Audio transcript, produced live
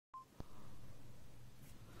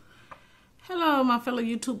Hello, my fellow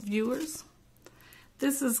YouTube viewers.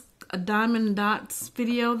 This is a diamond dots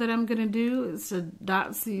video that I'm going to do. It's a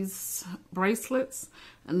Dotsie's bracelets,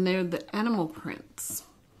 and they're the animal prints.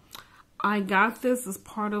 I got this as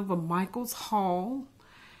part of a Michael's haul,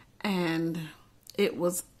 and it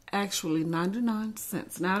was actually 99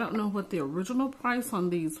 cents. Now, I don't know what the original price on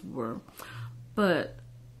these were, but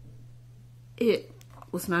it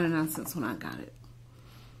was 99 cents when I got it.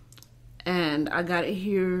 And I got it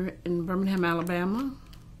here in Birmingham, Alabama,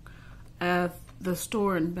 at the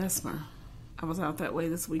store in Bessemer. I was out that way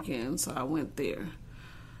this weekend, so I went there.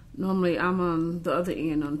 Normally, I'm on the other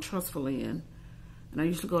end, on Trustful end, and I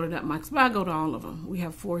used to go to that Mike's, but I go to all of them. We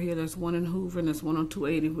have 4 here. There's one in Hoover, and there's one on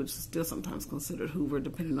 280, which is still sometimes considered Hoover,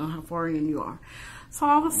 depending on how far in you are. So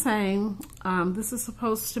all the same, this is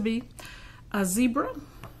supposed to be a zebra,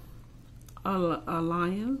 a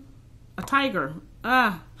lion, a tiger.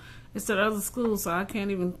 It's at other schools, so I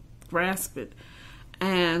can't even grasp it.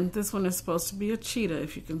 And this one is supposed to be a cheetah,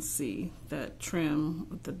 if you can see that trim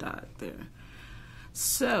with the dot there.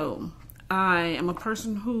 So I am a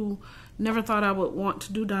person who never thought I would want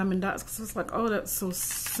to do diamond dots, because it's like, oh, that's so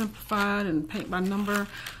simplified and paint by number.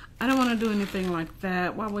 I don't want to do anything like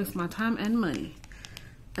that. Why waste my time and money?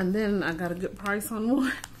 And then I got a good price on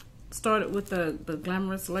one. Started with the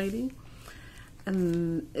Glamorous Lady,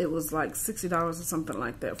 and it was like $60 or something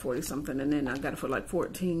like that, 40 something, and then I got it for like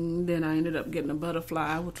 14. Then I ended up getting a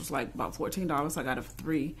butterfly, which was like about $14. I got it for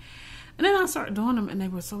 3. And then I started doing them, and they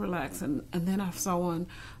were so relaxing. And then I saw one,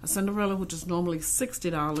 a Cinderella, which is normally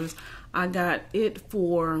 $60. I got it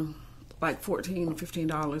for like $14 or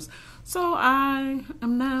 $15. So I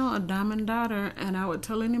am now a diamond dotter, and I would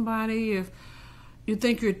tell anybody, if you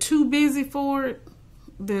think you're too busy for it,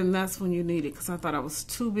 then that's when you need it, because I thought I was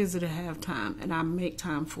too busy to have time, and I make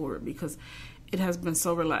time for it because it has been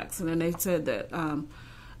so relaxing. And they said that,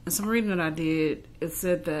 in some reading that I did, it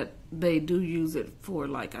said that they do use it for,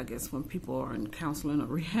 like, I guess when people are in counseling or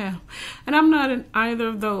rehab. And I'm not in either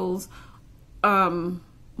of those,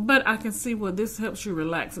 but I can see where this helps you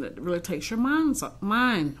relax, and it really takes your mind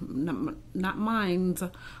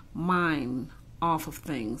off of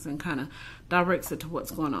things and kind of directs it to what's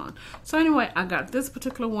going on. So anyway, I got this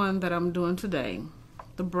particular one that I'm doing today.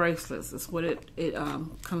 The bracelets is what it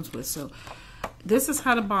comes with. So this is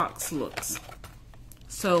how the box looks.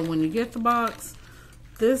 So when you get the box,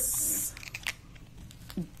 this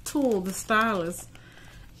tool, the stylus,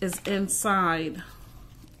 is inside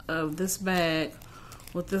of this bag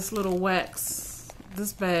with this little wax,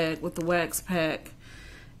 this bag with the wax pack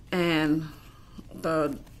and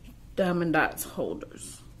the diamond dots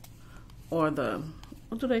holders, or the,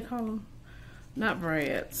 what do they call them? Not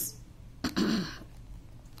brads.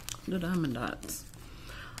 The diamond dots.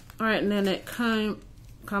 All right, and then it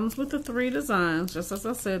comes with the 3 designs, just as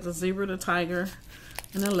I said, the zebra, the tiger,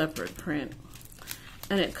 and the leopard print.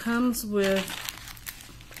 And it comes with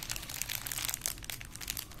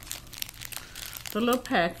the little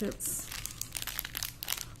packets.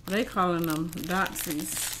 They calling them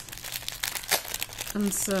Dotsies.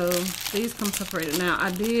 And so these come separated. Now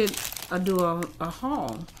I do a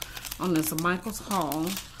haul on this, a Michael's haul,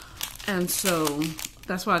 and so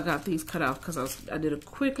that's why I got these cut off, because I did a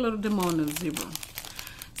quick little demo on the zebra.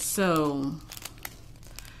 So,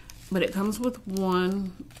 but it comes with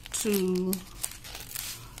 1, 2,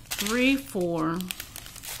 3, 4, and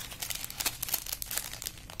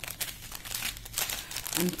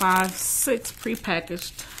 5, 6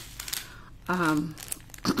 prepackaged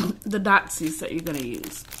the Dotsies that you're going to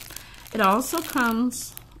use. It also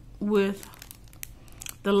comes with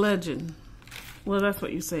the legend. Well, that's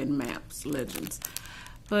what you say in maps, legends.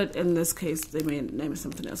 But in this case, they may name it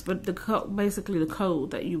something else. But the basically the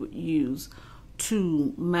code that you would use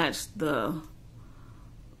to match the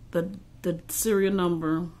serial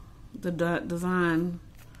number, the dot design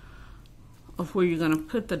of where you're going to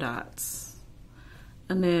put the dots.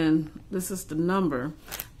 And then this is the number.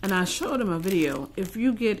 And I showed him a video. If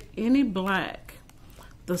you get any black,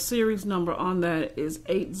 the series number on that is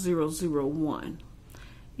 8001.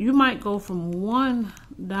 You might go from one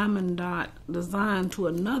diamond dot design to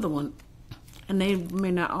another one, and they may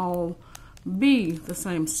not all be the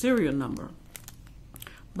same serial number.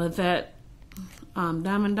 But that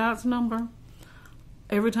diamond dots number,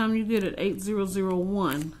 every time you get it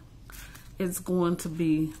 8001, it's going to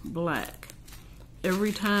be black.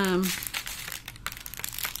 Every time.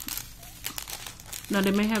 Now,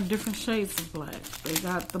 they may have different shades of black. They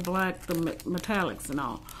got the black, the metallics and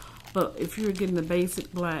all. But if you're getting the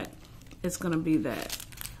basic black, it's going to be that.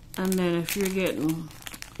 And then if you're getting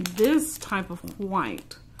this type of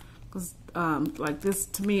white, because like this,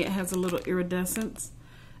 to me, it has a little iridescence.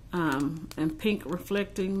 and pink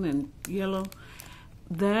reflecting and yellow.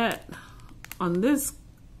 That on this,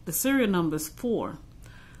 the serial number is 4,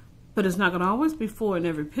 but it's not going to always be 4 in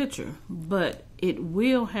every picture, but it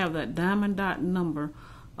will have that diamond dot number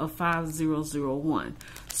of 5001.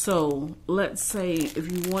 So let's say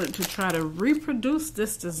if you wanted to try to reproduce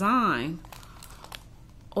this design,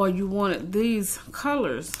 or you wanted these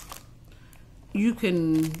colors, you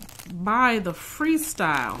can buy the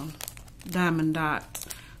freestyle diamond dots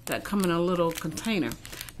that come in a little container.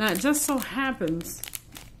 Now it just so happens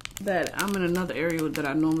that I'm in another area that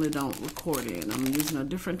I normally don't record in. I'm using a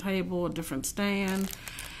different table, a different stand,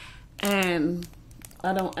 and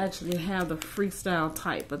I don't actually have the freestyle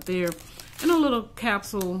type, but they're in a little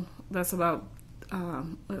capsule that's about,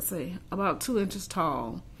 let's say, about 2 inches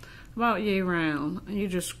tall, about yay round, and you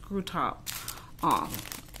just screw top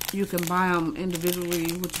off. You can buy them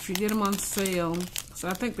individually, which if you get them on sale, so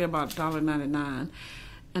I think they're about $1.99.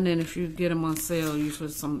 And then if you get them on sale, usually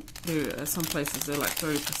some places they're like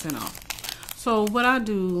 30% off. So what I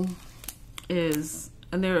do is,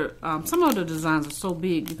 and they're some of the designs are so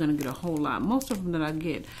big you're gonna get a whole lot. Most of them that I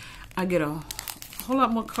get a whole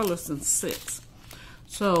lot more colors than 6.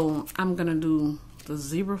 So I'm gonna do the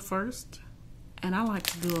zebra first, and I like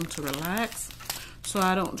to do them to relax. So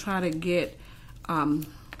I don't try to get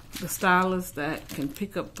the stylus that can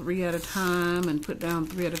pick up 3 at a time and put down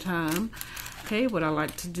 3 at a time. Okay, what I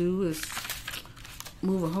like to do is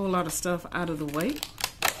move a whole lot of stuff out of the way.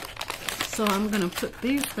 So I'm gonna put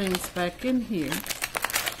these things back in here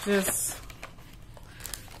just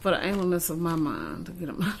for the angleness of my mind to get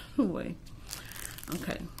them out of the way.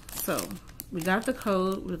 Okay, so we got the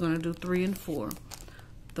code. We're gonna do 3 and 4.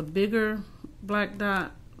 The bigger black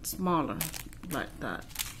dot, smaller black dot.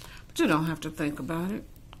 But you don't have to think about it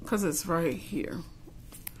because it's right here.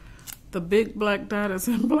 The big black dot is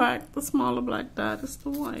in black. The smaller black dot is the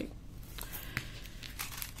white.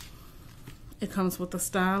 It comes with a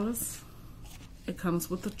stylus. It comes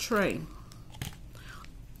with a tray.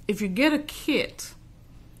 If you get a kit,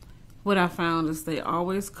 what I found is they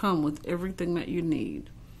always come with everything that you need.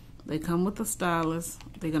 They come with a stylus.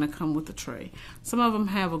 They're going to come with a tray. Some of them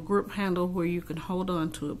have a grip handle where you can hold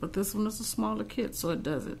on to it, but this one is a smaller kit, so it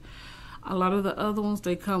does it. A lot of the other ones,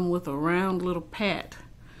 they come with a round little pat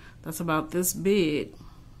that's about this big,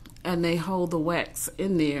 and they hold the wax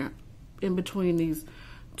in there in between these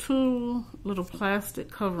 2 little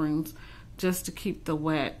plastic coverings just to keep the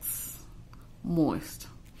wax moist.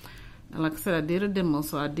 And like I said, I did a demo,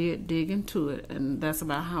 so I did dig into it, and that's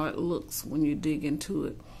about how it looks when you dig into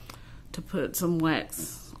it, to put some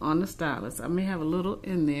wax on the stylus. I may have a little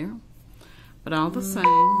in there, but all the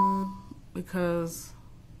same, because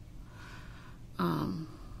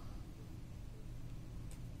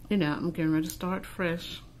you know, I'm getting ready to start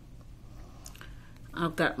fresh.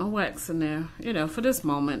 I've got my wax in there. You know, for this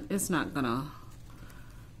moment, it's not gonna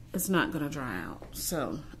dry out.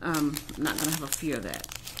 So I'm not gonna have a fear of that.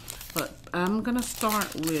 But I'm gonna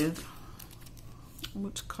start with,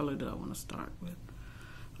 which color do I want to start with?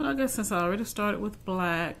 Well, I guess since I already started with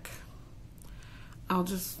black, I'll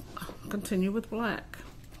just continue with black.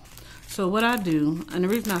 So what I do, and the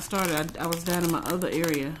reason I started, I was down in my other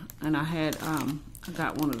area, and I had I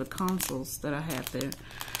got one of the consoles that I had there,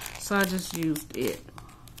 so I just used it.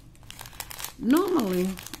 Normally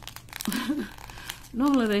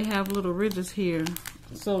they have little ridges here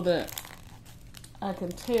so that I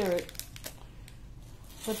can tear it,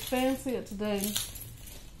 but fancy it today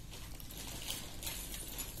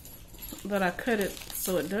that I cut it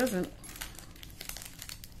so it doesn't.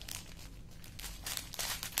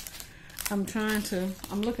 I'm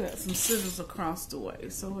looking at some scissors across the way.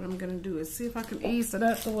 So what I'm gonna do is see if I can ease it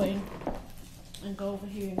out the way and go over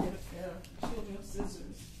here and get a pair of children's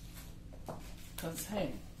scissors. Cause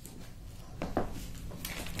hey,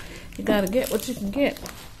 you gotta get what you can get.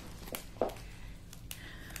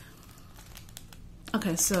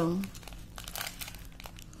 Okay, so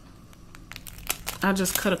I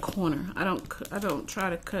just cut a corner. I don't try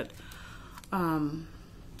to cut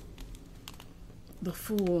the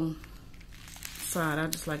full side. I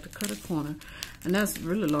just like to cut a corner, and that's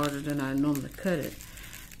really larger than I normally cut it.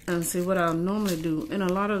 And see, what I'll normally do, in a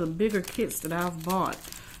lot of the bigger kits that I've bought,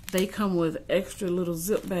 they come with extra little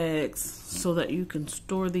zip bags so that you can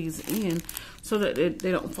store these in so that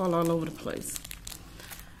they don't fall all over the place.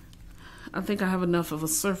 I think I have enough of a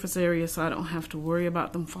surface area so I don't have to worry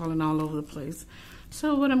about them falling all over the place.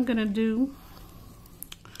 So what I'm gonna do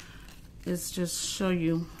is just show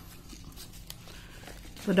you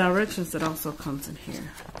the directions that also comes in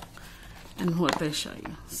here and what they show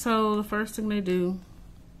you. So the first thing they do,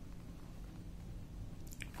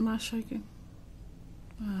 am I shaking?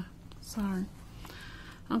 Sorry.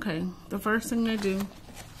 Okay, the first thing they do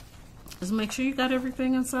is make sure you got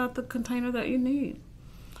everything inside the container that you need.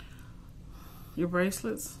 Your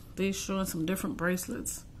bracelets. These showing some different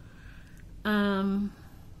bracelets.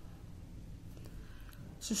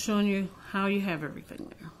 Just showing you how you have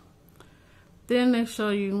everything there. Then they show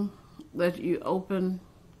you that you open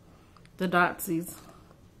the dotsies.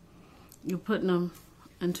 You're putting them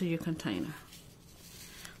into your container.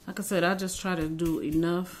 Like I said, I just try to do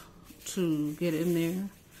enough to get in there.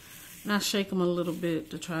 And I shake them a little bit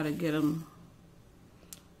to try to get them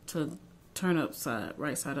to turn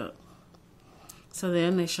right side up. So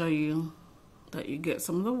then they show you that you get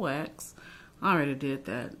some of the wax. I already did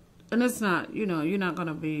that. And it's not, you know, you're not going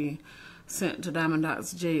to be sent to Diamond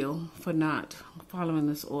Dots jail for not following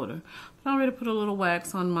this order. But I already put a little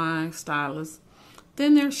wax on my stylus.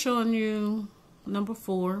 Then they're showing you, number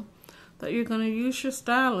 4, that you're going to use your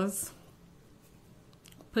stylus,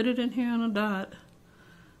 put it in here on a dot,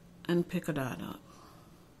 and pick a dot up.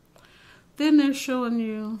 Then they're showing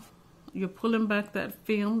you, you're pulling back that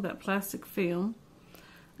film, that plastic film,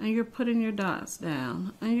 and you're putting your dots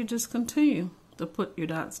down. And you just continue to put your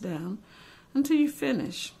dots down until you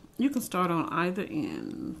finish. You can start on either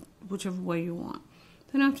end, whichever way you want.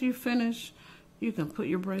 Then after you finish, you can put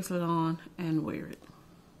your bracelet on and wear it.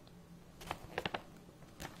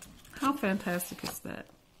 How fantastic is that?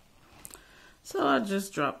 So I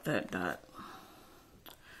just dropped that dot.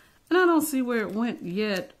 And I don't see where it went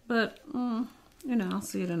yet, but, you know, I'll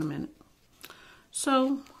see it in a minute.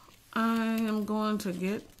 So I am going to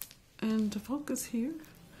get into focus here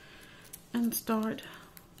and start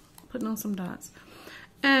putting on some dots.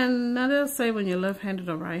 And now they'll say when you're left-handed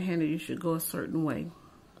or right-handed, you should go a certain way.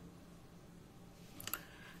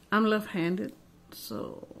 I'm left-handed,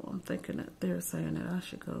 so I'm thinking that they're saying that I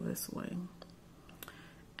should go this way.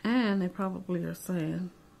 And they probably are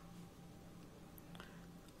saying,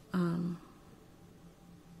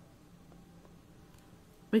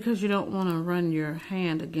 because you don't want to run your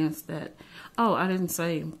hand against that. Oh, I didn't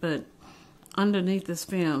say, but underneath this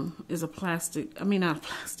film is a plastic, not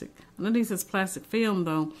plastic. Underneath this plastic film,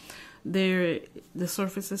 though, the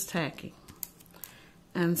surface is tacky.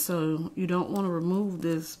 And so you don't want to remove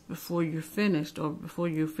this before you're finished or before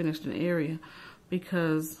you're finished an area,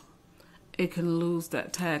 because it can lose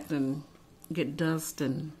that tact and get dust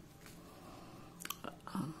and,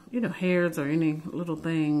 hairs or any little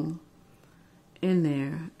thing in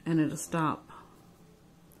there, and it'll stop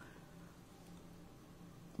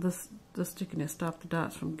the stickiness, stop the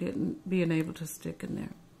dots from being able to stick in there.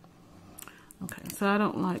 Okay, so I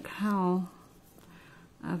don't like how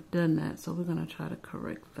I've done that, so we're going to try to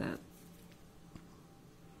correct that.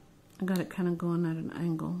 I got it kind of going at an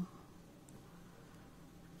angle.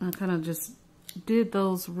 I kind of just did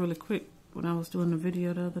those really quick when I was doing the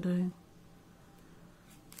video the other day.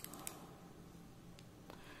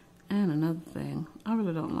 And another thing, I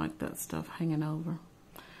really don't like that stuff hanging over.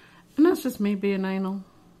 And that's just me being anal.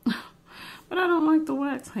 But I don't like the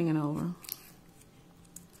wax hanging over.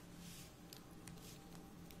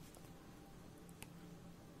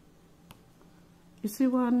 You see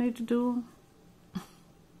why I need to do them?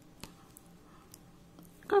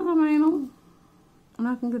 Because I'm anal. And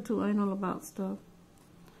I can get too anal about stuff.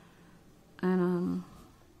 And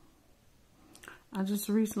I just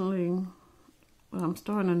recently, I'm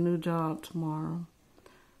starting a new job tomorrow.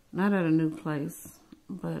 Not at a new place,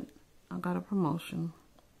 but I got a promotion.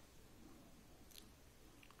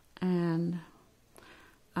 And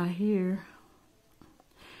I hear,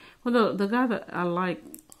 well, the guy that I like,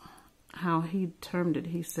 how he termed it,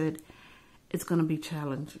 he said, it's going to be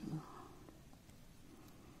challenging.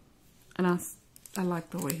 And I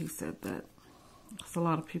like the way he said that. Because a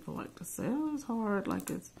lot of people like to say, oh, it's hard,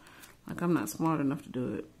 like I'm not smart enough to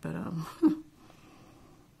do it. But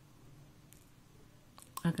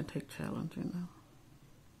I can take challenge,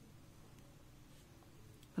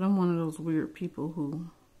 But I'm one of those weird people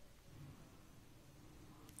who,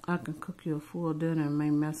 I can cook you a full dinner and may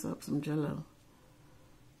mess up some Jell-O.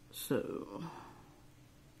 So,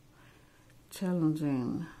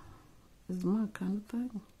 challenging is my kind of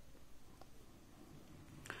thing.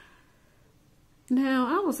 Now,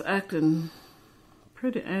 I was acting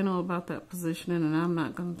pretty anal about that positioning, and I'm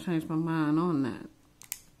not going to change my mind on that.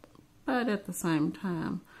 But at the same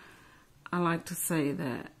time, I like to say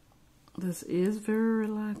that this is very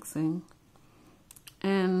relaxing,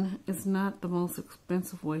 and it's not the most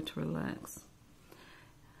expensive way to relax.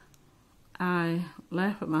 I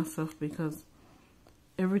laugh at myself because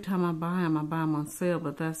every time I buy them on sale,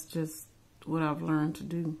 but that's just what I've learned to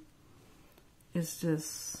do. It's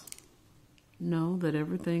just know that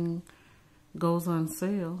everything goes on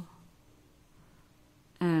sale,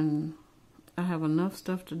 and I have enough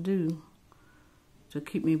stuff to do to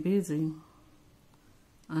keep me busy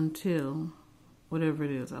until whatever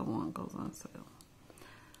it is I want goes on sale.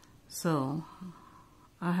 So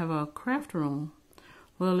I have a craft room.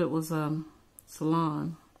 Well, it was a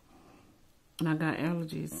salon, and I got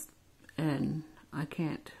allergies, and I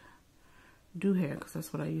can't do hair because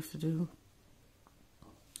that's what I used to do.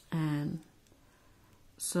 And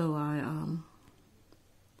so I'm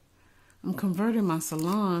converting my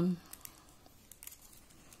salon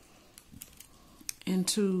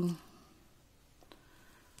into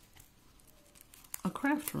a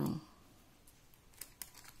craft room.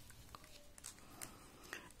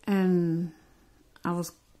 And I'll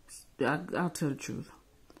tell the truth.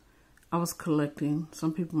 I was collecting,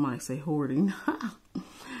 some people might say hoarding.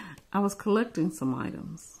 I was collecting some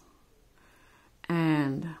items.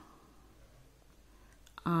 And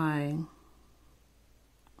I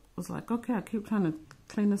was like, okay, I keep trying to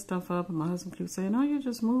clean this stuff up. And my husband keeps saying, oh, you're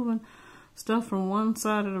just moving stuff from one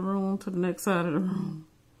side of the room to the next side of the room.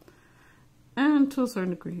 And to a certain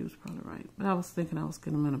degree, he was probably right. But I was thinking I was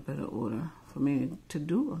getting them in a better order for me to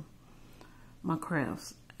do my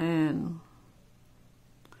crafts. And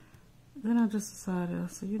then I just decided, I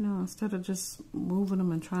said, you know, instead of just moving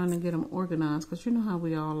them and trying to get them organized, because you know how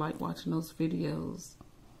we all like watching those videos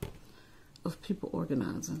of people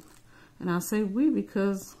organizing. And I say we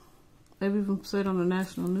because they've even said on the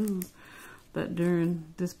national news that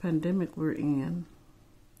during this pandemic we're in,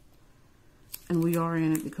 and we are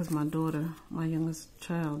in it because my daughter, my youngest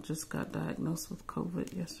child, just got diagnosed with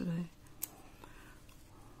COVID yesterday.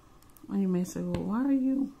 And you may say, well, why are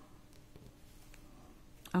you,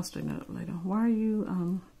 I'll straighten it up later. Why are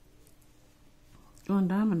you doing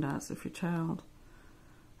diamond dots if your child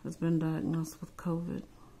has been diagnosed with COVID?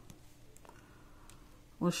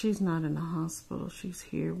 Well, she's not in the hospital. She's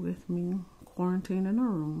here with me, quarantined in her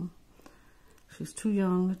room. She's too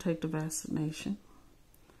young to take the vaccination.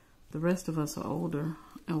 The rest of us are older,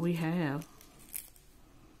 and we have.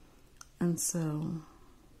 And so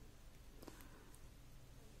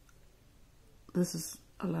this is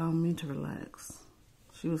allowing me to relax.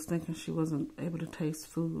 She was thinking she wasn't able to taste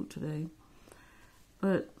food today.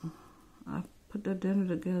 But I put that dinner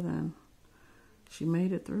together, and she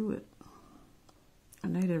made it through it.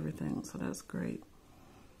 And ate everything, so that's great.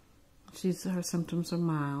 Her symptoms are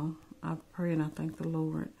mild. I pray and I thank the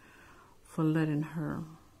Lord for letting her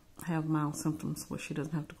have mild symptoms where she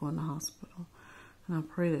doesn't have to go in the hospital. And I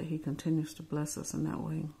pray that He continues to bless us in that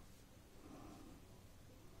way.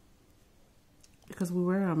 Because we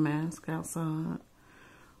wear our mask outside,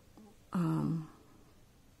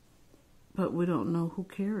 but we don't know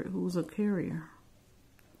who's a carrier.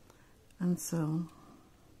 And so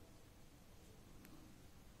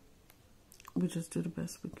we just do the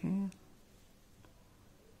best we can.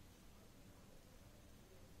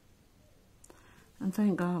 And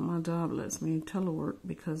thank God my job lets me telework,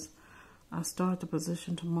 because I start the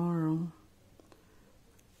position tomorrow,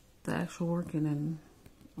 the actual working, and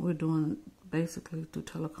we're doing basically through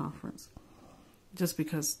teleconference. Just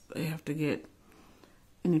because they have to get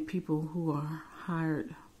any people who are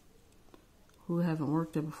hired who haven't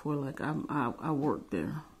worked there before. Like I worked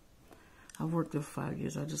there. I've worked there for 5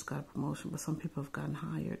 years. I just got a promotion, but some people have gotten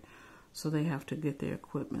hired, so they have to get their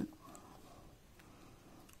equipment.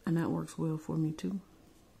 And that works well for me too.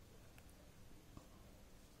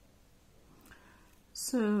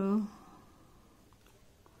 So,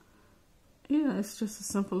 yeah, it's just as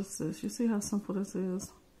simple as this. You see how simple this is?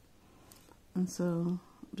 And so,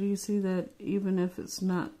 do you see that even if it's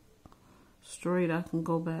not straight, I can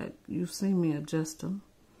go back. You've seen me adjust them.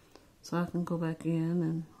 So I can go back in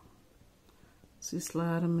and see,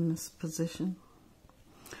 slide them in this position.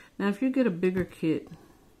 Now, if you get a bigger kit,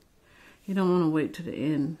 you don't want to wait to the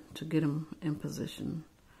end to get them in position.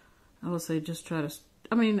 I would say just try to,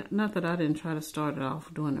 I mean, not that I didn't try to start it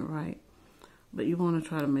off doing it right, but you want to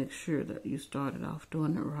try to make sure that you started off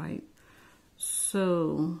doing it right,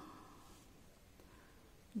 so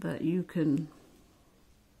that you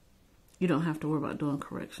don't have to worry about doing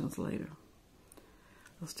corrections later.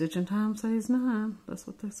 A stitch in time saves 9. That's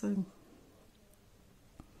what they say.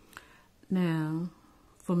 Now,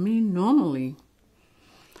 for me, normally,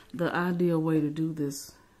 the ideal way to do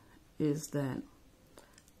this is that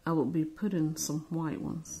I would be putting some white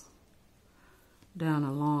ones down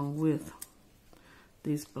along with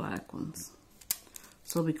these black ones.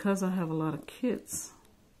 So because I have a lot of kits,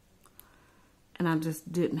 and I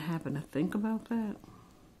just didn't happen to think about that,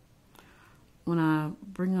 when I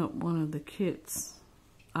bring up one of the kits,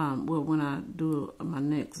 well, when I do my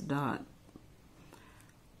next dot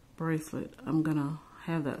bracelet, I'm gonna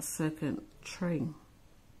have that second tray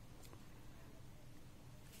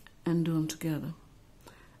and do them together.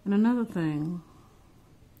 And another thing,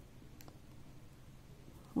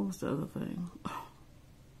 what was the other thing?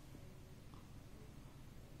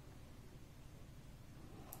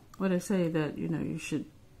 Well, they say that, you know, you should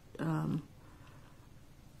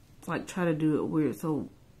like try to do it weird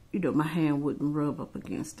so, you know, my hand wouldn't rub up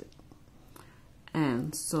against it.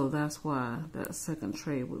 And so that's why that second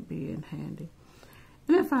tray would be in handy.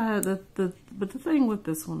 And if I had but the thing with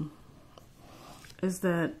this one is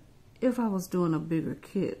that if I was doing a bigger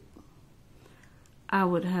kit, I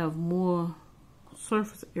would have more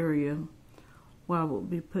surface area where I would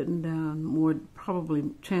be putting down more,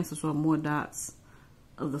 probably chances are more dots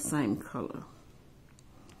of the same color.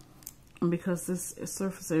 And because this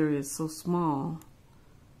surface area is so small,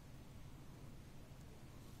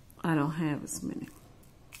 I don't have as many.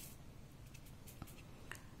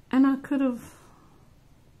 And I could have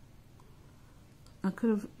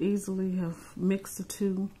easily have mixed the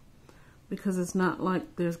two, because it's not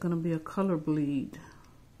like there's going to be a color bleed,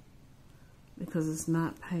 because it's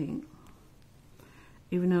not paint.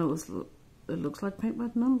 Even though it looks like paint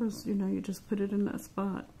by numbers, you know, you just put it in that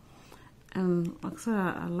spot. And like I said,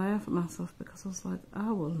 I laugh at myself because I was like,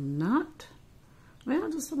 I will not, I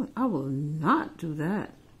will not do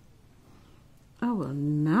that. I will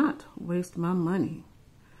not waste my money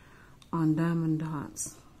on diamond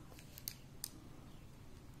dots.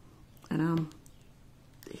 And I'm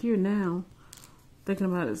here now thinking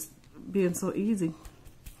about it being so easy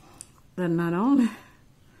that not only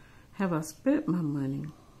have I spent my money,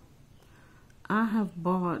 I have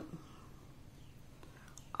bought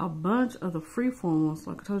a bunch of the freeform ones.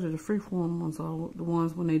 Like I told you, the freeform ones are the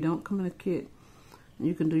ones when they don't come in a kit.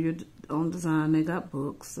 You can do your own design. They got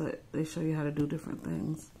books that they show you how to do different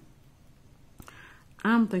things.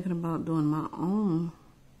 I'm thinking about doing my own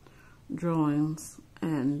drawings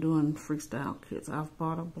and doing freestyle kits. I've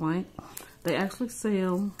bought a blank. They actually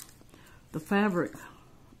sell the fabric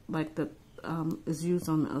like that is used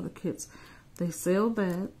on the other kits. They sell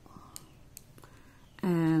that,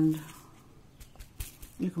 and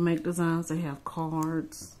you can make designs. They have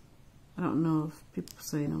cards. I don't know if people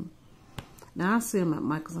see them. Now I see them at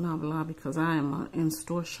Michael's and Hobby Lobby because I am an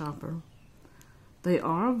in-store shopper. They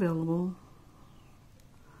are available.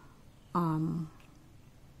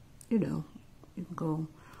 You know, you can go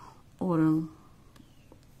order them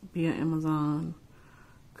via Amazon,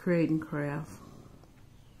 Create and Craft,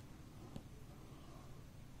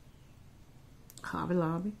 Hobby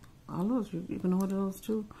Lobby. All those, you can order those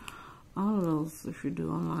too. All of those if you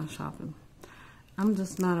do online shopping. I'm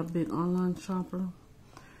just not a big online shopper.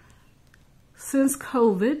 Since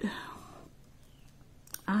COVID,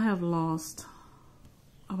 I have lost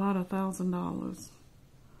about $1,000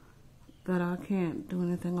 that I can't do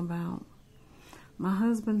anything about. My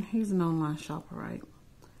husband, he's an online shopper, right?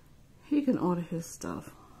 He can order his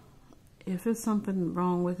stuff. If there's something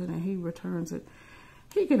wrong with it and he returns it,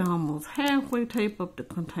 he can almost halfway tape up the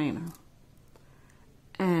container,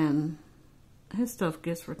 and his stuff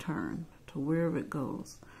gets returned to wherever it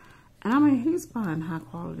goes. And I mean, he's buying high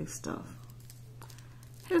quality stuff.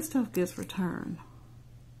 His stuff gets returned.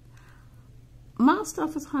 My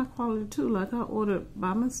stuff is high quality too. Like I ordered,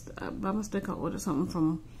 by mistake I ordered something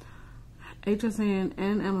from HSN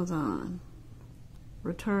and Amazon.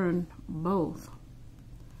 Returned both.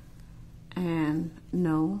 And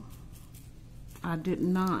no, I did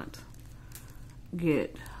not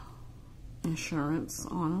get insurance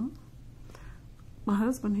on them. My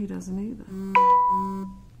husband, he doesn't either.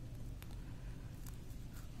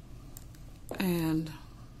 And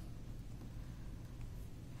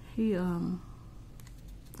he,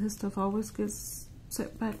 his stuff always gets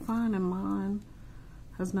set back fine, and mine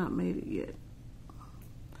has not made it yet.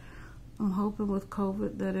 I'm hoping with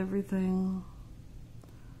COVID that everything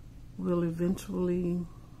will eventually,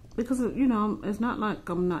 because, you know, it's not like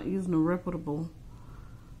I'm not using a reputable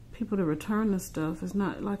people to return the stuff. It's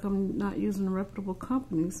not like I'm not using reputable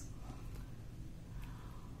companies.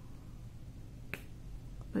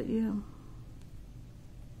 But yeah.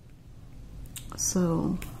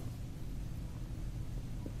 So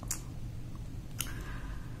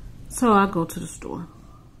I go to the store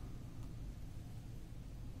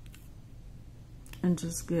and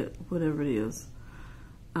just get whatever it is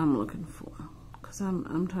I'm looking for, because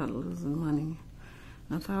I'm tired of losing money.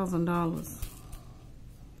 $1,000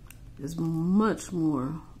 is much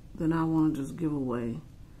more than I want to just give away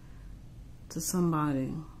to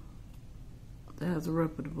somebody that has a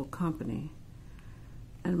reputable company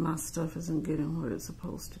and my stuff isn't getting what it's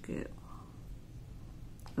supposed to get.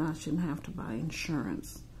 And I shouldn't have to buy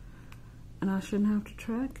insurance and I shouldn't have to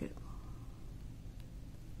track it.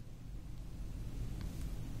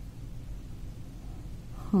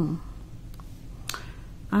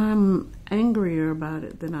 I'm angrier about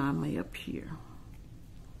it than I may appear,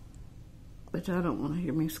 but y'all don't want to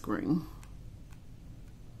hear me scream.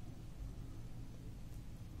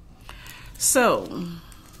 So,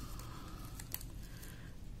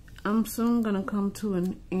 I'm soon going to come to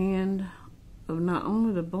an end of not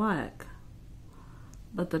only the black,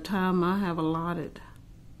 but the time I have allotted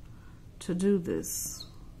to do this.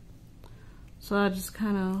 So I just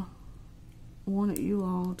kind of wanted you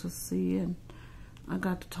all to see, and I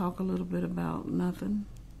got to talk a little bit about nothing.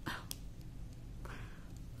 I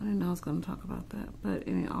didn't know I was going to talk about that, but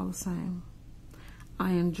all the same,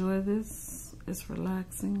 I enjoy this. It's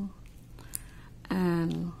relaxing,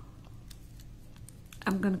 and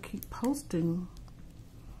I'm going to keep posting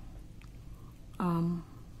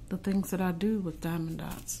the things that I do with diamond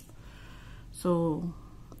dots. So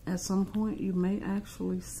at some point you may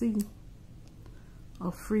actually see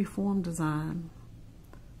a free-form design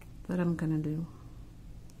that I'm going to do.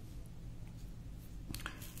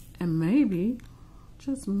 And maybe,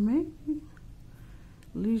 just maybe,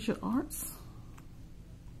 Leisure Arts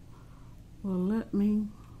will let me,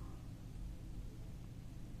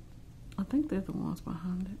 I think they're the ones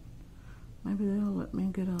behind it. Maybe they'll let me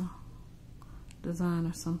get a design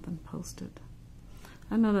or something posted.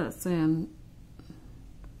 I know that's saying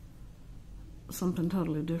something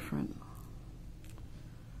totally different,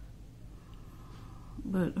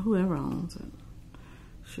 but whoever owns it,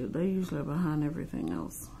 shoot, they usually are behind everything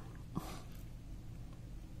else.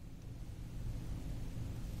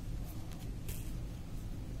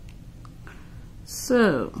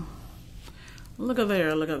 So, look at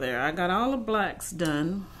there, look at there. I got all the blacks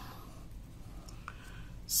done.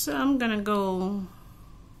 So I'm gonna go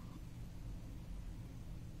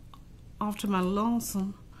off to my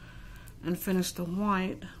lonesome and finish the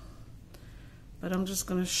white. But I'm just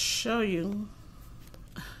gonna show you.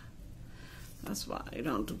 That's why you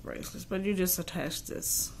don't do bracelets, but you just attach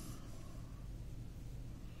this.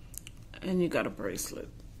 And you got a bracelet.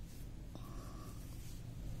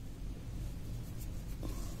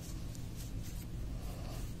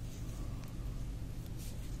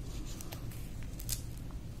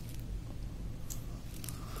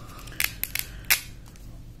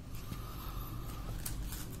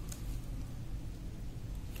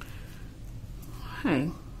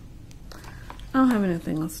 Hey, I don't have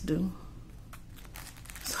anything else to do.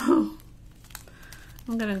 So,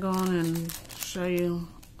 I'm going to go on and show you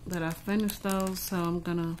that I finished those. So, I'm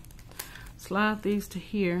going to slide these to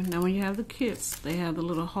here. Now, when you have the kits, they have the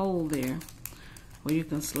little hole there where you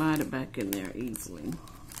can slide it back in there easily.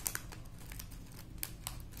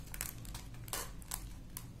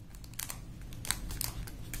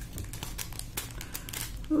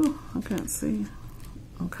 Ooh, I can't see.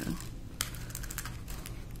 Okay.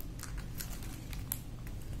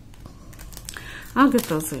 I'll get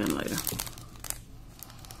those in later.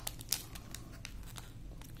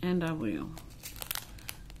 And I will.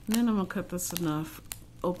 And then I'm going to cut this enough,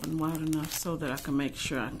 open wide enough so that I can make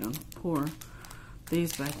sure I can pour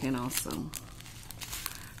these back in also.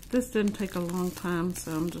 This didn't take a long time,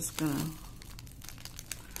 so I'm just going to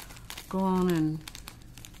go on and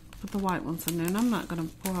put the white ones in there. And I'm not going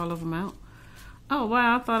to pour all of them out. Oh,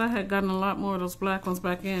 wow, I thought I had gotten a lot more of those black ones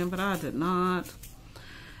back in, but I did not.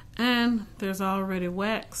 And there's already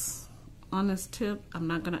wax on this tip. I'm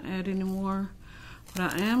not going to add any more.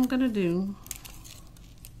 What I am going to do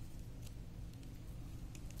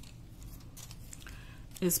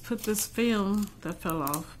is put this film that fell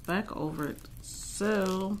off back over it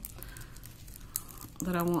so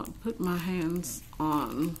that I won't put my hands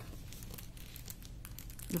on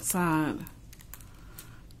the side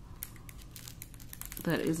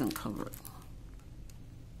that isn't covered.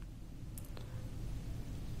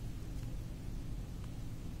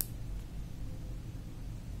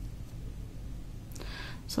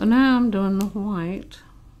 So now I'm doing the white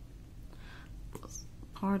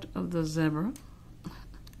part of the zebra.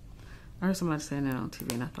 I heard somebody saying that on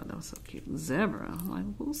TV and I thought that was so cute. Zebra. I'm like,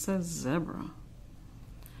 who says zebra?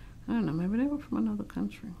 I don't know, maybe they were from another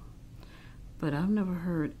country. But I've never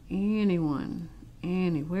heard anyone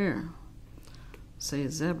anywhere say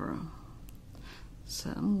zebra.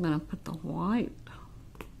 So I'm gonna put the white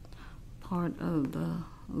part of the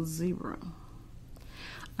zebra.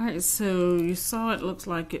 All right, so you saw it looks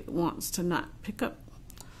like it wants to not pick up.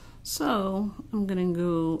 So I'm gonna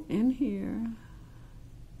go in here,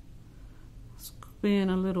 scoop in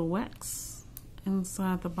a little wax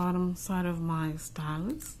inside the bottom side of my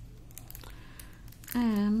stylus,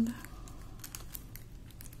 and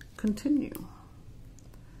continue.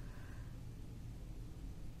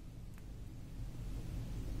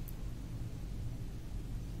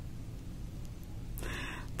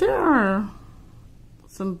 There are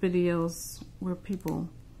some videos where people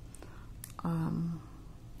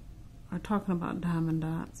are talking about diamond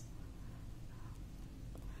dots.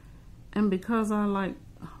 And because I like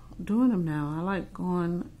doing them now, I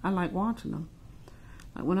like watching them.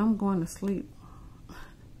 Like when I'm going to sleep,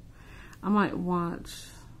 I might watch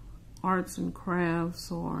arts and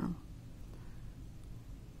crafts or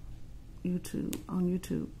on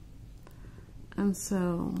YouTube. And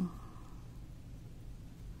so,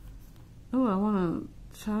 oh, I want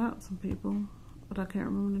to shout out some people, but I can't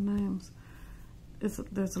remember the names.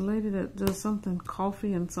 There's a lady that does something,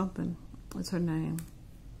 coffee and something is her name.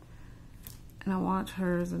 And I watch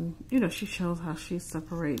hers, and you know, she shows how she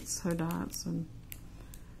separates her dots and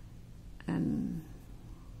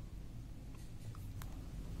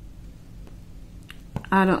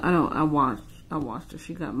I watched her.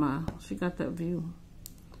 She got that view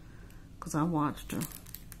because I watched her.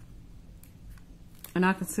 And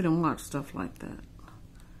I can sit and watch stuff like that.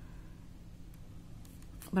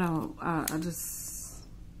 But I just,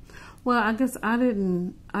 well, I guess I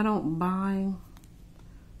don't buy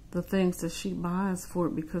the things that she buys for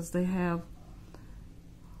it because they have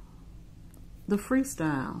the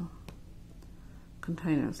freestyle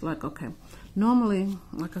containers. Like, okay, normally,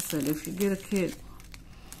 like I said, if you get a kit,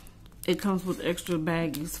 it comes with extra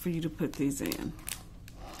baggies for you to put these in.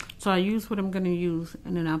 So I use what I'm going to use,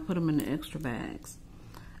 and then I put them in the extra bags.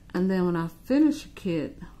 And then when I finish a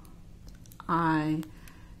kit, I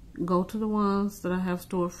go to the ones that I have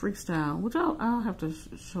stored freestyle, which I'll have to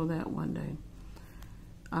show that one day.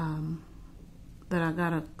 That I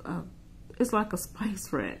got it's like a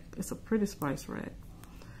spice rack. It's a pretty spice rack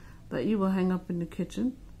that you will hang up in the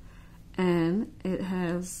kitchen, and it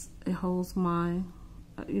holds my,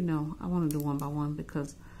 you know, I want to do one by one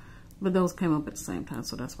but those came up at the same time,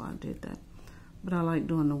 so that's why I did that. But I like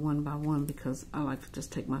doing the one by one because I like to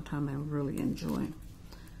just take my time and really enjoy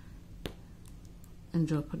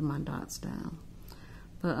putting my dots down.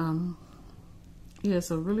 But yeah,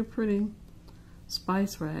 it's a really pretty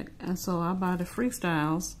spice rack, and so I buy the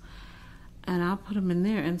freestyles and I put them in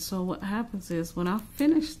there. And so what happens is when I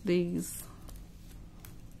finish these,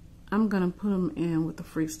 I'm gonna put them in with the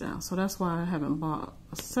freestyle. So that's why I haven't bought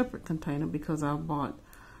a separate container, because I bought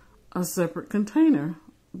a separate container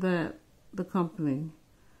that the company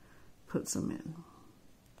puts them in.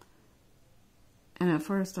 And at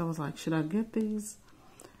first I was like, should I get these?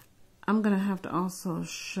 I'm gonna have to also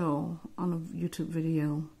show on a YouTube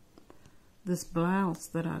video this blouse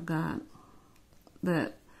that I got,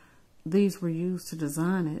 that these were used to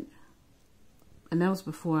design it. And that was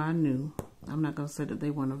before I knew, I'm not gonna say that they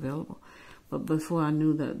weren't available, but before I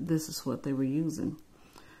knew that this is what they were using.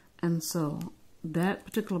 And so that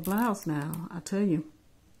particular blouse now, I tell you,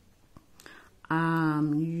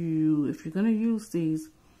 if you're gonna use these,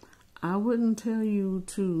 I wouldn't tell you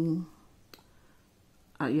to,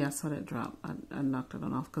 yeah, I saw that drop. I knocked it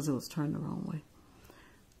on off because it was turned the wrong way.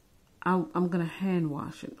 I'm gonna hand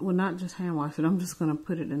wash it. Well, not just hand wash it, I'm just gonna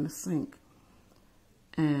put it in the sink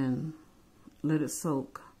and let it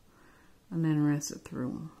soak and then rinse it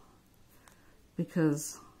through.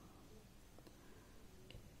 Because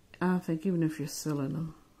I think even if you're sealing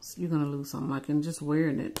them, you're gonna lose some. Like in just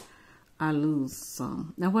wearing it, I lose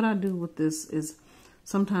some. Now what I do with this is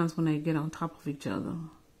sometimes when they get on top of each other,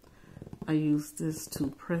 I use this to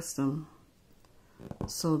press them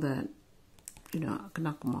so that, you know, I can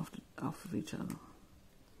knock them off of each other.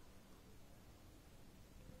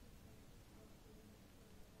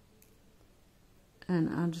 And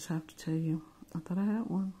I just have to tell you, I thought I had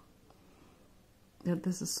one, that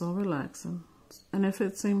this is so relaxing. And if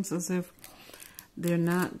it seems as if they're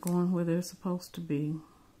not going where they're supposed to be,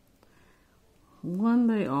 one,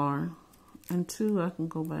 they are, and two, I can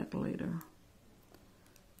go back later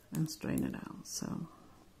and straighten it out. So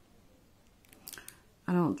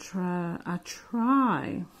I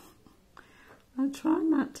try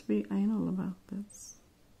not to be anal about this,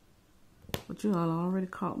 but you all already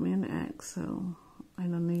caught me in the act, so ain't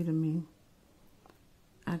no need of me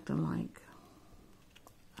acting like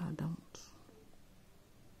I don't.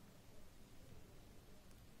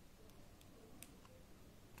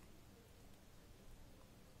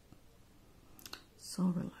 So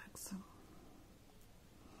relaxing.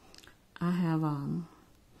 I have,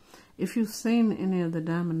 if you've seen any of the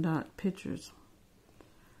diamond dot pictures,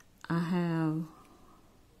 I have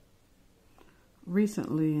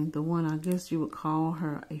recently the one, I guess you would call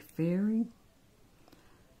her a fairy.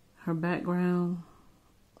 Her background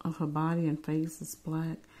of her body and face is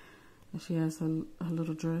black, And she has her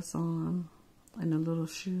little dress on and the little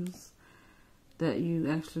shoes that you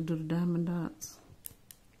actually do the diamond dots.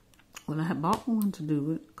 Well, I had bought one to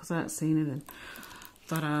do it because I had seen it and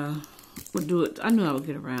thought I would do it. I knew I would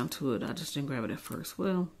get around to it. I just didn't grab it at first.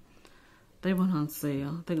 Well, they went on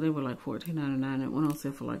sale. I think they were like $14.99. It went on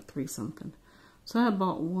sale for like $3 something. So I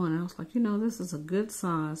bought one. I was like, you know, this is a good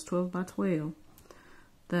size, 12 by 12,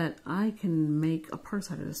 that I can make a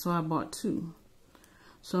purse out of this. So I bought two.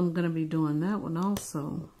 So I'm going to be doing that one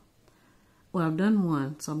also. Well, I've done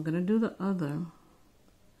one, so I'm going to do the other.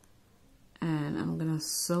 And I'm going to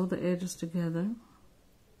sew the edges together,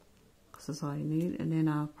 because that's all you need. And then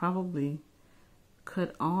I'll probably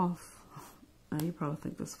cut off. Now, you probably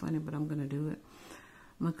think that's funny, but I'm going to do it.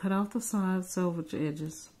 I'm going to cut off the sides, sew with the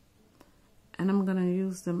edges. And I'm going to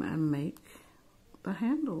use them and make the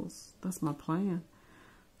handles. That's my plan.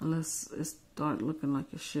 Unless it start looking like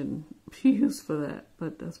it shouldn't be used for that.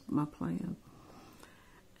 But that's my plan.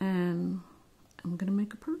 And I'm going to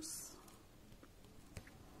make a purse.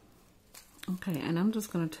 Okay, and I'm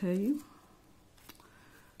just going to tell you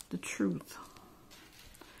the truth.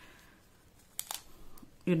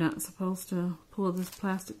 You're not supposed to pull this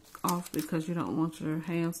plastic off because you don't want your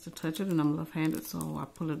hands to touch it. And I'm left-handed, so I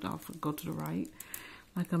pull it off and go to the right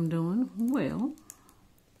like I'm doing. Well,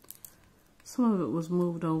 some of it was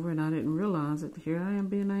moved over and I didn't realize it. Here I am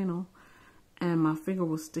being anal. And my finger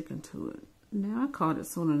was sticking to it. Now, I caught it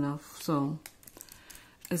soon enough, so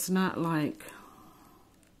it's not like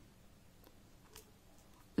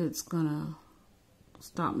it's gonna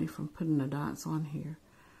stop me from putting the dots on here.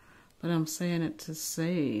 But I'm saying it to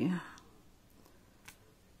say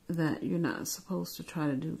that you're not supposed to try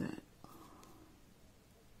to do that.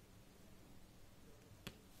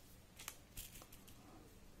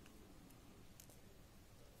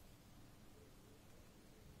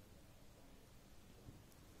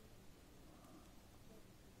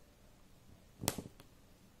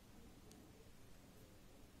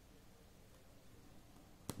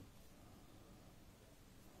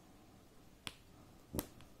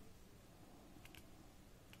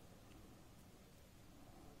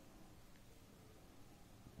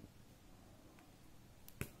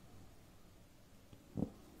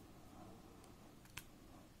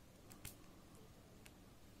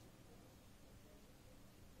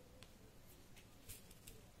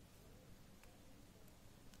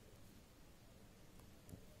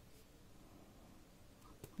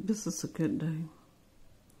 This is a good day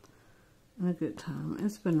and a good time.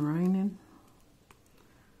 It's been raining.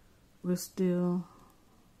 We're still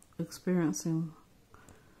experiencing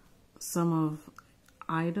some of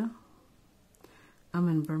Ida. I'm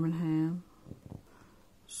in Birmingham,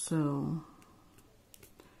 so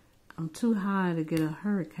I'm too high to get a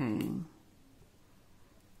hurricane,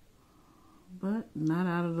 but not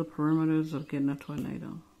out of the perimeters of getting a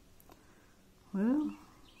tornado. Well,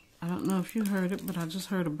 I don't know if you heard it, but I just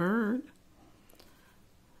heard a bird.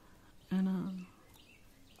 And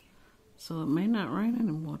so it may not rain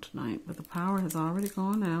anymore tonight, but the power has already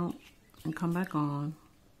gone out and come back on.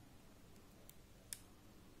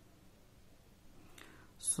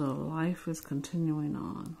 So life is continuing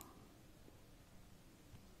on.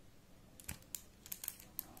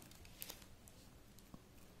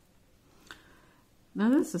 Now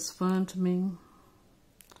this is fun to me.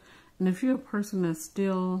 And if you're a person that's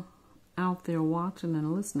still out there watching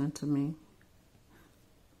and listening to me,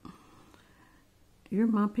 you're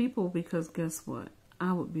my people, because guess what?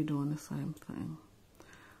 I would be doing the same thing.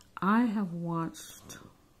 I have watched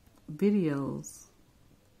videos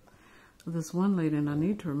of this one lady, and I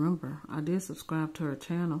need to remember, I did subscribe to her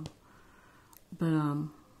channel, but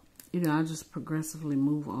you know, I just progressively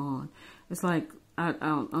move on. It's like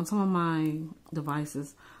on some of my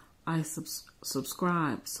devices, I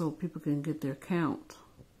subscribe so people can get their count.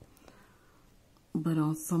 But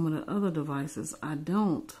on some of the other devices, I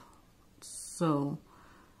don't. So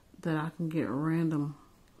that I can get random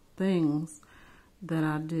things that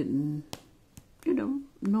I didn't, you know,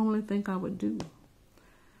 normally think I would do.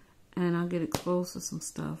 And I get exposed to some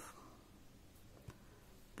stuff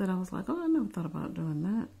that I was like, oh, I never thought about doing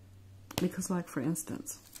that. Because, like, for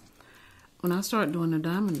instance, when I started doing the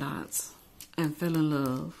diamond dots and fell in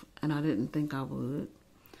love, and I didn't think I would,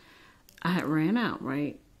 I had ran out,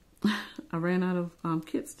 right? I ran out of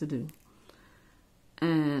kits to do.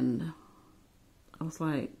 And I was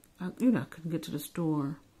like, you know, I couldn't get to the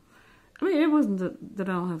store. I mean, it wasn't that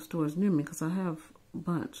I don't have stores near me, because I have a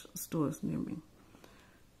bunch of stores near me.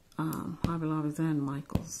 Hobby Lobbies and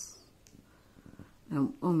Michael's.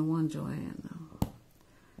 And only one Joanne, though.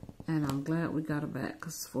 And I'm glad we got it back,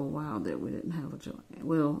 because for a while there we didn't have a Joanne.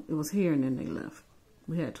 Well, it was here and then they left.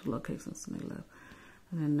 We had 2 locations and they left.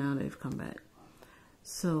 And then now they've come back.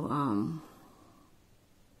 So,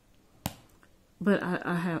 but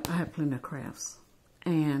I have plenty of crafts.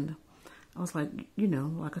 And I was like, you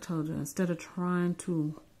know, like I told you, instead of trying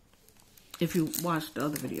to, if you watched the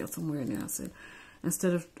other video somewhere in there, I said,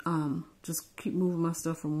 instead of just keep moving my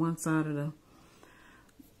stuff from one side of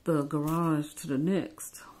the garage to the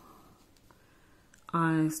next,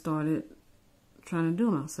 I started trying to do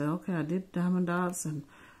them. I said, okay, I did diamond dots, and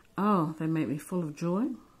oh, they made me full of joy.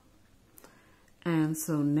 And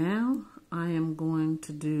so now I am going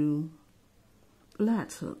to do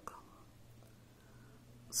latch hook.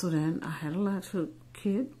 So then I had a latch hook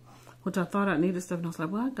kit, which I thought I needed stuff, and I was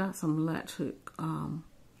like, well, I got some latch hook,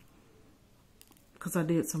 because I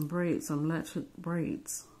did some braids, some latch hook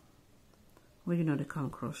braids. Well, you know, they call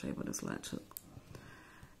them crochet, but it's latch hook.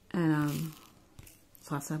 And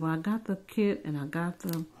so I said, well, I got the kit and I got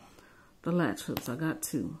the latch hooks. I got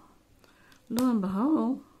 2. Lo and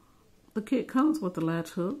behold, the kit comes with the latch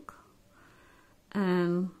hook.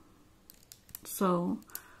 And so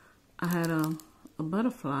I had a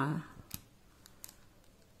butterfly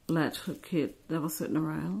latch hook kit that was sitting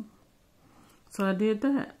around. So I did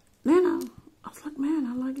that. Then I was like, man,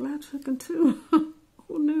 I like latch hooking too.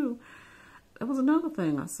 Who knew? That was another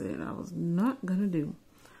thing I said I was not going to do.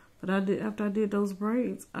 But I did, after I did those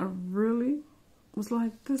braids, I really was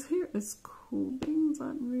like, this here is cool beans.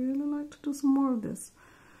 I'd really like to do some more of this.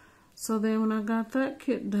 So then when I got that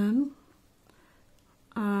kit done,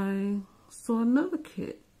 I saw another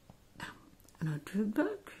kit. And I did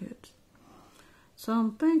that kit. So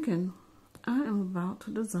I'm thinking, I am about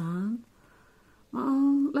to design my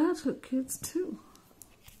own latch hook kits too.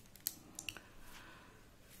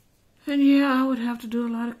 And yeah, I would have to do a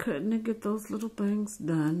lot of cutting to get those little things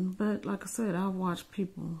done. But like I said, I watch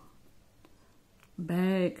people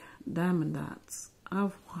bag diamond dots.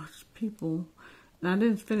 I've watched people, and I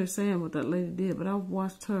didn't finish saying what that lady did, but I've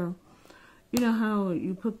watched her. You know how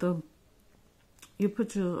you put your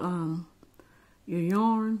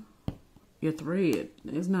yarn, your thread.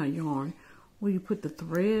 It's not yarn. Where you put the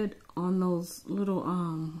thread on those little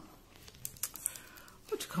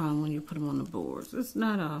what you call them when you put them on the boards? It's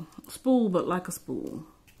not a spool, but like a spool.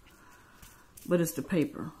 But it's the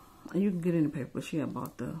paper. And you can get any paper, but she had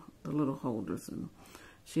bought the little holders. And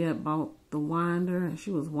she had bought the winder, and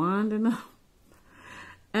she was winding up.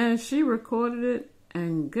 And she recorded it,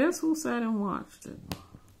 and guess who sat and watched it?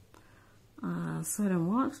 I sat and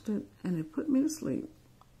watched it, and it put me to sleep.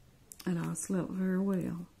 And I slept very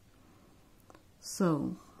well.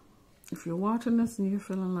 So, if you're watching this and you're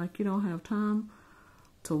feeling like you don't have time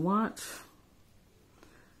to watch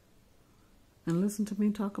and listen to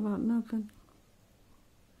me talk about nothing,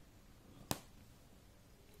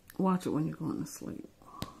 watch it when you're going to sleep.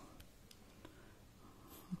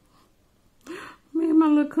 Me and my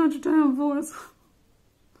little country town voice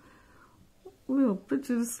will put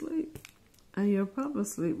you to sleep, and you'll probably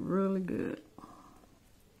sleep really good,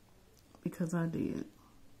 because I did.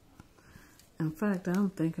 In fact,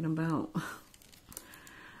 I'm thinking about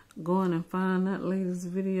going and find that lady's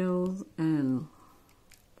videos and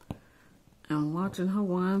watching her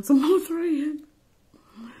wind some more thread.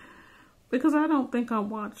 Because I don't think I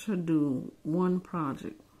watch her do one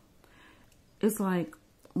project. It's like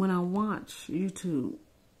when I watch YouTube,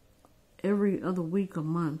 every other week or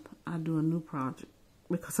month, I do a new project.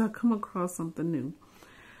 Because I come across something new.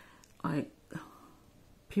 Like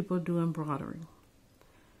people do embroidery.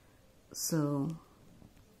 So,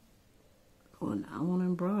 well, I want to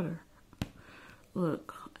embroider.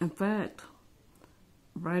 Look, in fact,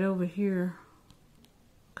 right over here,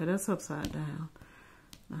 okay, that's upside down.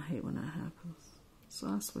 I hate when that happens. So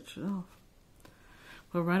I switch it off.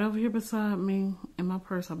 But right over here beside me in my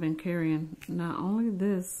purse, I've been carrying not only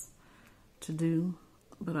this to do,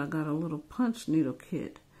 but I got a little punch needle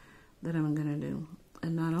kit that I'm going to do.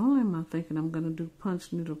 And not only am I thinking I'm going to do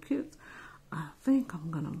punch needle kits, I think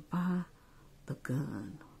I'm going to buy the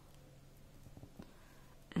gun.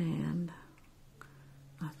 And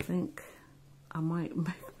I think I might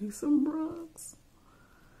make me some rugs.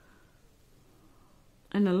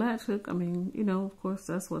 And the latch hook, I mean, you know, of course,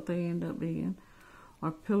 that's what they end up being.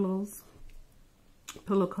 Or pillows,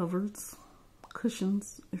 pillow covers,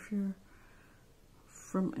 cushions, if you're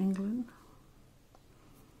from England.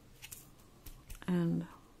 And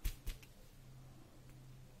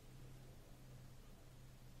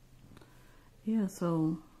yeah,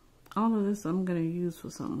 so all of this I'm going to use for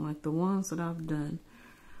something. Like the ones that I've done,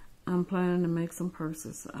 I'm planning to make some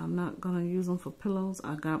purses. I'm not going to use them for pillows.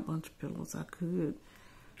 I got a bunch of pillows. I could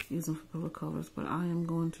use them for pillow covers, but I am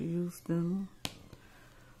going to use them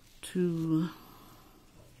to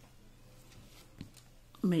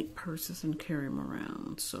make purses and carry them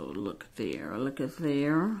around. So look there, look at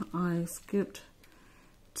there. I skipped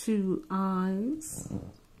 2 eyes.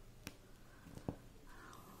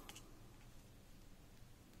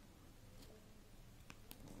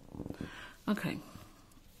 Okay,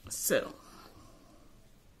 so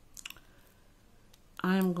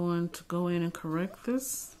I am going to go in and correct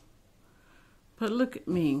this. But look at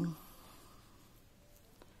me.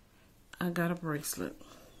 I got a bracelet.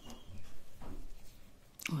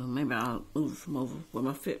 Well, maybe I'll move from over where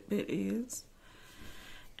my Fitbit is.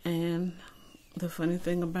 And the funny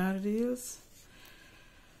thing about it is,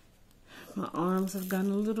 my arms have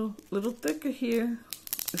gotten a little thicker here.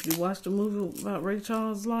 If you watch the movie about Ray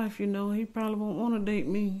Charles' life, you know he probably won't want to date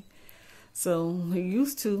me. So he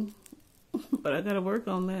used to, but I got to work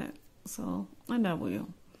on that. So, and I will.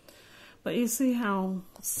 But you see how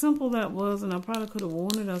simple that was, and I probably could have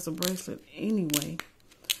worn it as a bracelet anyway.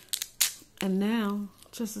 And now,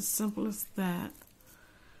 just as simple as that,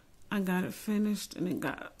 I got it finished and it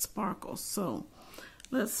got sparkles. So,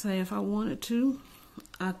 let's say if I wanted to,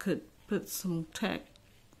 I could put some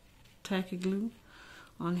tacky glue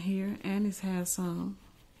on here. Annie's has some.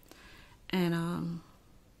 And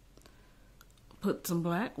put some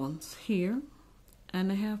black ones here. And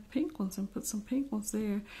they have pink ones, and put some pink ones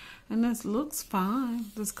there. And this looks fine.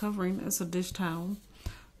 This covering is a dish towel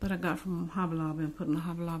that I got from Hobby Lobby and put in the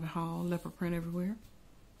Hobby Lobby haul. Leopard print everywhere.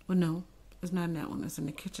 Well, no, it's not in that one. It's in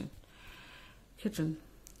the kitchen.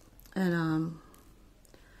 And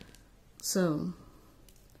so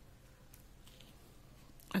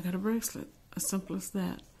I got a bracelet. As simple as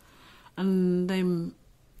that. And they, you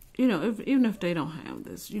know, even if they don't have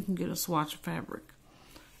this, you can get a swatch of fabric.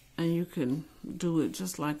 And you can do it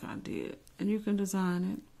just like I did. And you can design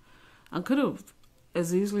it. I could have,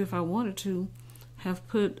 as easily if I wanted to, have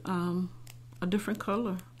put a different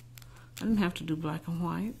color. I didn't have to do black and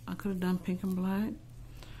white. I could have done pink and black,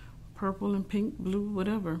 purple and pink, blue,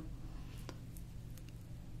 whatever.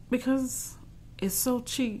 Because it's so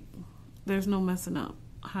cheap, there's no messing up.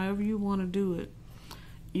 However you want to do it,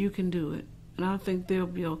 you can do it. And I think they'll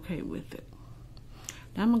be okay with it.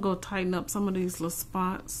 Now I'm going to go tighten up some of these little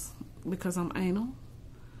spots because I'm anal.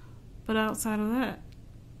 But outside of that,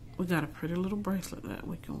 we got a pretty little bracelet that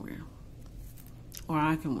we can wear. Or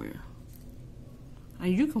I can wear.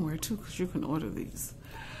 And you can wear too because you can order these.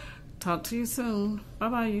 Talk to you soon.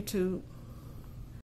 Bye-bye, YouTube.